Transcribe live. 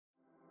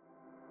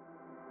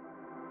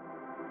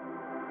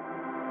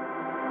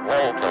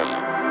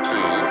Welcome to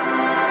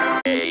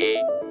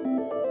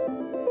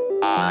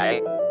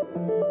AI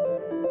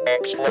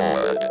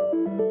Explored.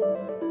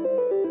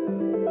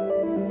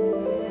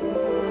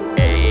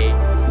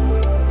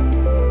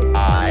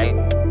 AI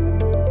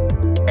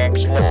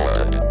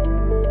Explored.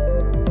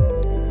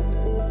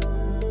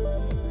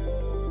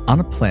 On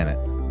a planet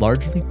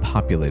largely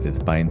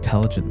populated by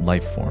intelligent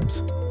life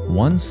forms,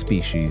 one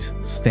species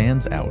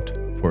stands out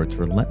for its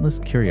relentless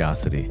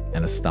curiosity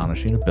and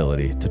astonishing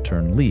ability to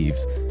turn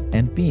leaves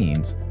and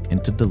beans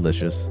into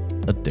delicious,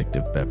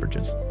 addictive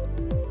beverages.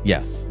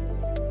 Yes,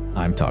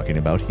 I'm talking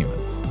about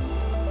humans.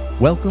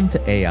 Welcome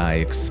to AI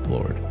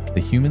Explored,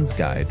 the Human's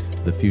Guide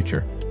to the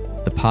Future,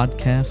 the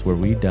podcast where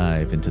we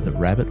dive into the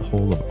rabbit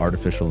hole of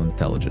artificial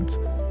intelligence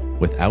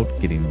without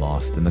getting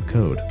lost in the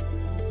code,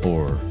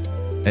 or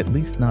at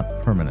least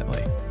not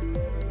permanently.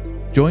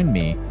 Join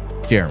me,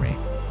 Jeremy,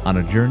 on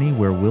a journey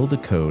where we'll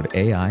decode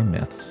AI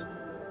myths,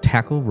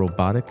 tackle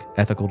robotic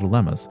ethical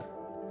dilemmas,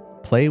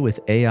 play with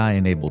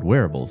AI-enabled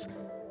wearables,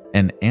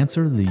 and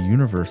answer the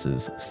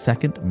universe's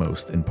second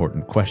most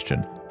important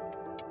question: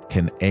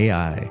 can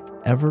AI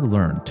ever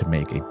learn to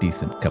make a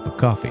decent cup of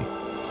coffee?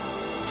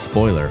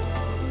 Spoiler,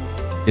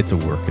 it's a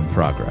work in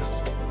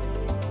progress.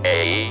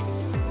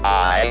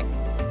 AI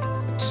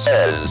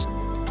says.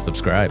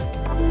 Subscribe.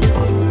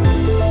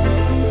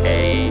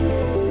 AI